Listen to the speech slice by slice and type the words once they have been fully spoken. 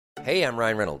Hey, I'm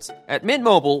Ryan Reynolds. At Mint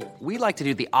Mobile, we like to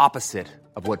do the opposite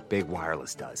of what Big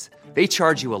Wireless does. They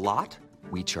charge you a lot,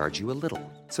 we charge you a little.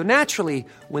 So naturally,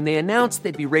 when they announced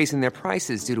they'd be raising their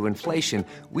prices due to inflation,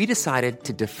 we decided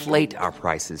to deflate our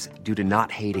prices due to not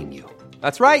hating you.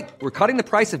 That's right. We're cutting the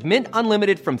price of Mint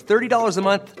Unlimited from $30 a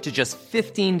month to just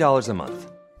 $15 a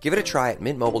month. Give it a try at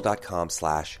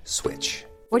mintmobile.com/switch.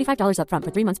 $45 up front for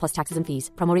 3 months plus taxes and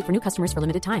fees. Promo rate for new customers for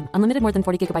limited time. Unlimited more than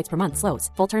 40 gigabytes per month. Slows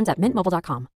full terms at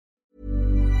mintmobile.com.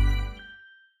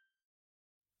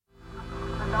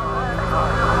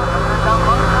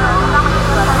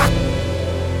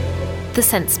 The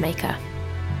Sense Maker.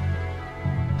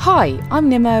 Hi, I'm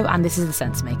Nimmo and this is The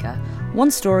Sense Maker.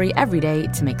 One story every day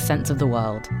to make sense of the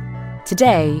world.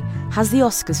 Today, has the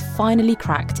Oscars finally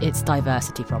cracked its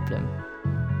diversity problem?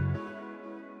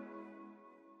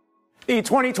 The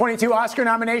 2022 Oscar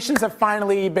nominations have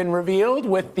finally been revealed,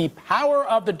 with The Power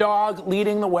of the Dog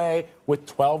leading the way with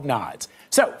 12 nods.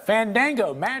 So,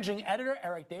 Fandango managing editor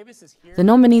Eric Davis is here. The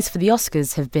nominees for the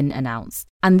Oscars have been announced,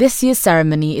 and this year's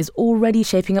ceremony is already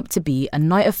shaping up to be a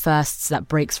night of firsts that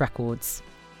breaks records.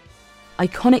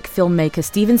 Iconic filmmaker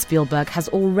Steven Spielberg has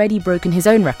already broken his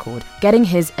own record, getting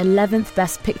his 11th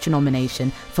Best Picture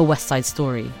nomination for West Side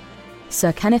Story.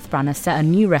 Sir Kenneth Branagh set a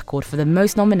new record for the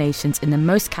most nominations in the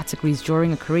most categories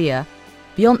during a career.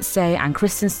 Beyoncé and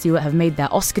Kristen Stewart have made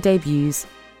their Oscar debuts,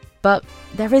 but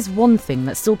there is one thing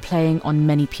that's still playing on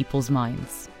many people's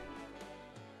minds.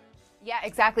 Yeah,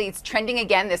 exactly. It's trending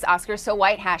again, this Oscars So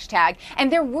White hashtag.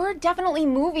 And there were definitely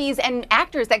movies and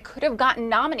actors that could have gotten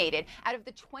nominated. Out of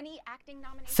the 20 acting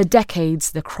nominations... For decades,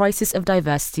 the crisis of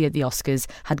diversity at the Oscars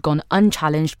had gone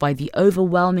unchallenged by the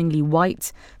overwhelmingly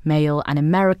white, male and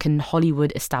American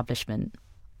Hollywood establishment.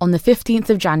 On the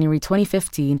 15th of January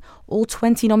 2015, all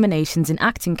 20 nominations in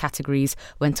acting categories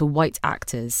went to white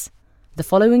actors. The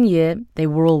following year, they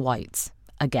were all white,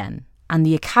 again, and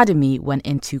the Academy went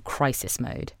into crisis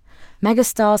mode.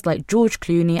 Megastars like George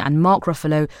Clooney and Mark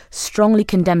Ruffalo strongly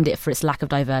condemned it for its lack of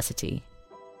diversity.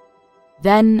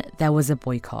 Then there was a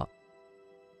boycott.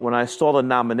 When I saw the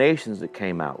nominations that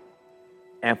came out,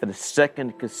 and for the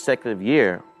second consecutive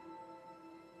year,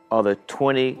 of the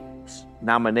 20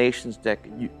 nominations that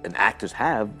actors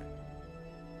have,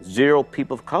 0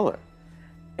 people of color.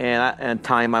 And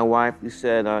Tanya, my wife, we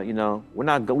said,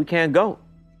 we can't go.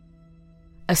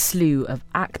 A slew of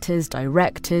actors,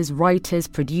 directors, writers,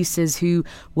 producers who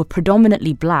were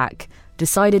predominantly black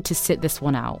decided to sit this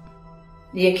one out.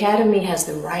 The Academy has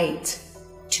the right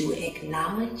to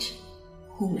acknowledge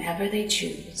whomever they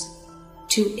choose,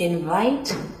 to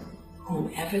invite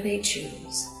whomever they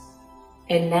choose.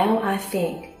 And now I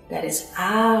think that it's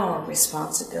our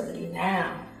responsibility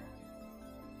now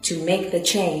to make the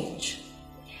change.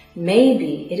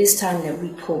 Maybe it is time that we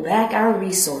pull back our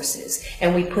resources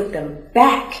and we put them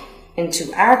back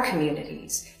into our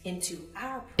communities, into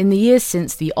our... In the years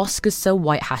since the Oscars So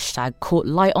White hashtag caught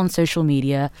light on social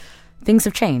media, things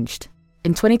have changed.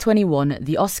 In 2021,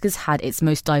 the Oscars had its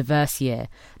most diverse year.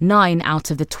 9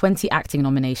 out of the 20 acting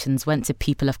nominations went to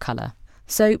people of colour.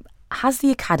 So, has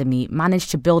the Academy managed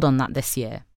to build on that this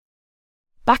year?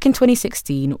 Back in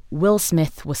 2016, Will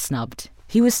Smith was snubbed.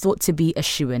 He was thought to be a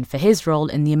shoo-in for his role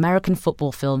in the American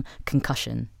football film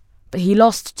Concussion. But he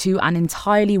lost to an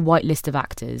entirely white list of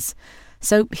actors,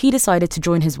 so he decided to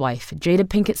join his wife, Jada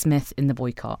Pinkett Smith, in the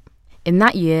boycott. In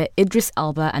that year, Idris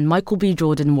Elba and Michael B.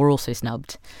 Jordan were also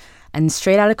snubbed. And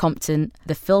Straight Outta Compton,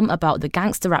 the film about the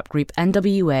gangster rap group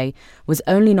NWA, was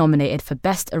only nominated for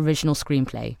Best Original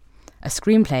Screenplay, a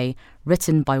screenplay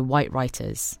written by white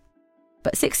writers.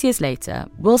 But 6 years later,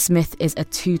 Will Smith is a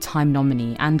 2-time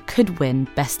nominee and could win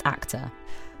Best Actor.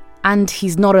 And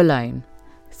he's not alone.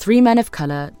 3 men of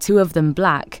colour, 2 of them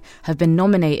black, have been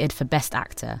nominated for Best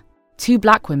Actor. 2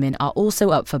 black women are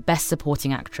also up for Best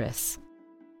Supporting Actress.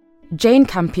 Jane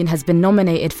Campion has been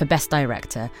nominated for Best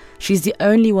Director. She's the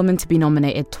only woman to be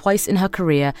nominated twice in her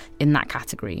career in that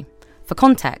category. For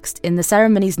context, in the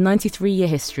ceremony's 93-year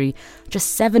history,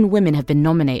 just 7 women have been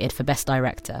nominated for Best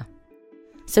Director.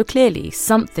 So clearly,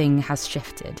 something has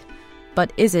shifted.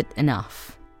 But is it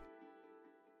enough?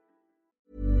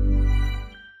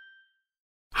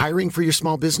 Hiring for your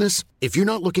small business? If you're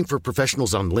not looking for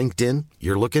professionals on LinkedIn,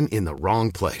 you're looking in the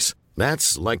wrong place.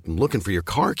 That's like looking for your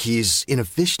car keys in a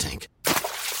fish tank.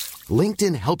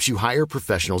 LinkedIn helps you hire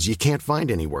professionals you can't find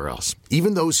anywhere else,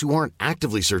 even those who aren't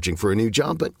actively searching for a new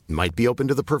job but might be open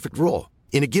to the perfect role.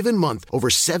 In a given month, over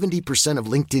 70% of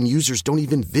LinkedIn users don't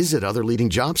even visit other leading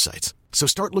job sites. So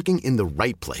start looking in the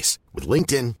right place. With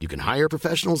LinkedIn, you can hire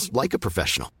professionals like a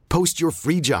professional. Post your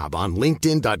free job on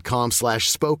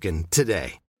linkedin.com/spoken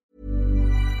today.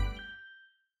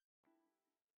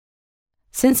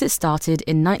 Since it started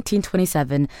in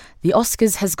 1927, the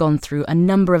Oscars has gone through a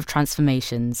number of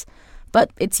transformations,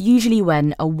 but it's usually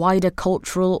when a wider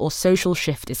cultural or social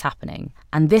shift is happening,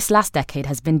 and this last decade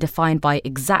has been defined by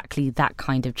exactly that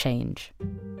kind of change.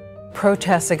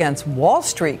 Protests against Wall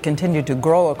Street continue to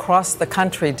grow across the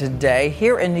country today.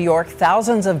 Here in New York,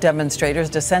 thousands of demonstrators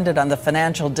descended on the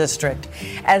financial district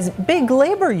as big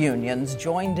labor unions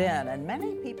joined in, and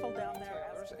many people down there.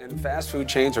 And fast food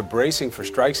chains are bracing for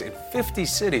strikes in 50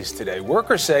 cities today.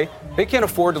 Workers say they can't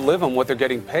afford to live on what they're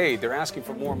getting paid. They're asking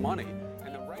for more money.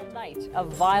 And the night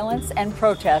of violence and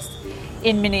protest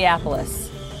in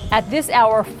Minneapolis. At this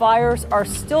hour, fires are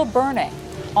still burning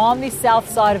on the south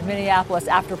side of Minneapolis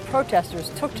after protesters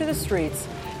took to the streets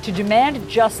to demand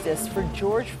justice for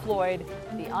George Floyd,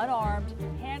 the unarmed,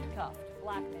 handcuffed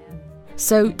black man.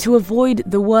 So, to avoid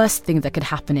the worst thing that could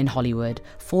happen in Hollywood,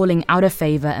 falling out of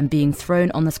favour and being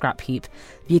thrown on the scrap heap,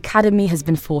 the Academy has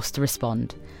been forced to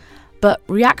respond. But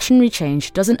reactionary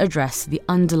change doesn't address the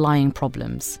underlying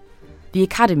problems. The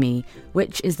Academy,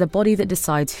 which is the body that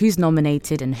decides who's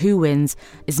nominated and who wins,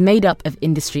 is made up of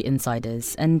industry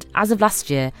insiders, and as of last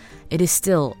year, it is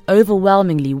still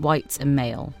overwhelmingly white and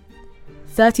male.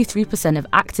 33% of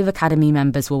active Academy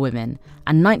members were women,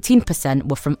 and 19%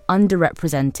 were from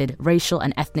underrepresented racial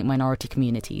and ethnic minority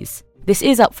communities. This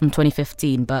is up from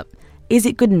 2015, but is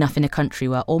it good enough in a country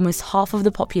where almost half of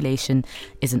the population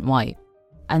isn't white?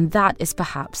 And that is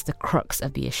perhaps the crux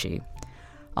of the issue.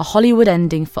 A Hollywood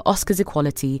ending for Oscars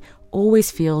equality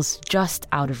always feels just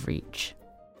out of reach.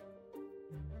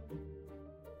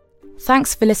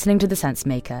 Thanks for listening to The Sense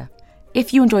Maker.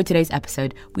 If you enjoyed today's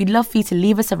episode, we'd love for you to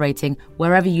leave us a rating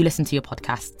wherever you listen to your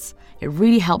podcasts. It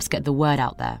really helps get the word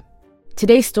out there.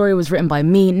 Today's story was written by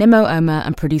me, Nimo Omer,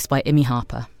 and produced by Imi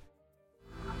Harper.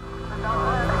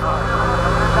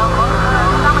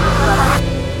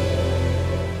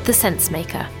 The Sense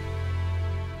Maker.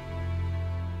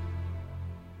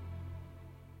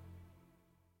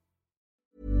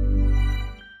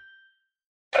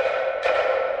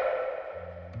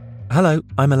 Hello,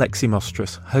 I'm Alexi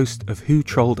Mostrous, host of Who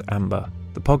Trolled Amber,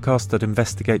 the podcast that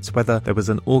investigates whether there was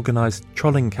an organised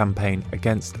trolling campaign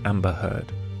against Amber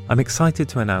Heard. I'm excited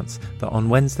to announce that on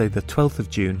Wednesday the 12th of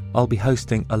June, I'll be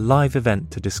hosting a live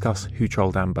event to discuss Who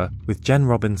Trolled Amber with Jen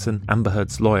Robinson, Amber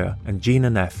Heard's lawyer, and Gina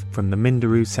Neff from the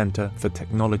Minderoo Centre for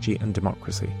Technology and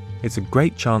Democracy. It's a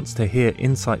great chance to hear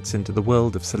insights into the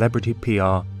world of celebrity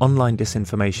PR, online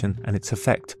disinformation, and its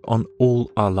effect on all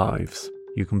our lives.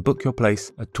 You can book your place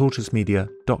at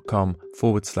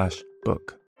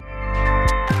tortoisemedia.com/book.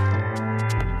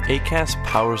 Acast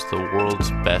powers the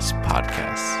world's best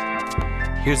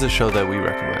podcasts. Here's a show that we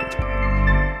recommend.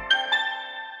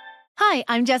 Hi,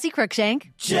 I'm Jessie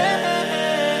Cruikshank. Jessie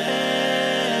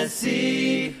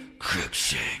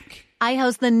Cruikshank. I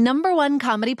host the #1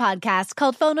 comedy podcast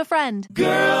called Phone a Friend.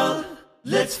 Girl,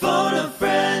 let's phone a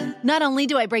friend. Not only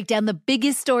do I break down the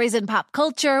biggest stories in pop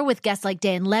culture with guests like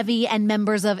Dan Levy and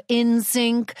members of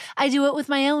NSYNC, I do it with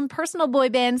my own personal boy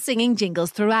band singing jingles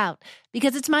throughout.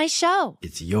 Because it's my show.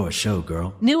 It's your show,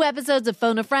 girl. New episodes of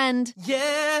Phone a Friend.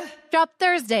 Yeah. Drop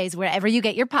Thursdays wherever you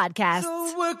get your podcasts.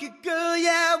 So work it, girl,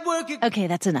 yeah, work it. Okay,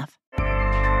 that's enough.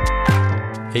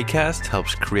 Acast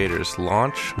helps creators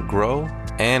launch, grow,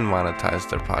 and monetize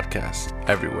their podcasts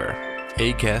everywhere.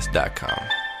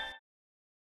 Acast.com.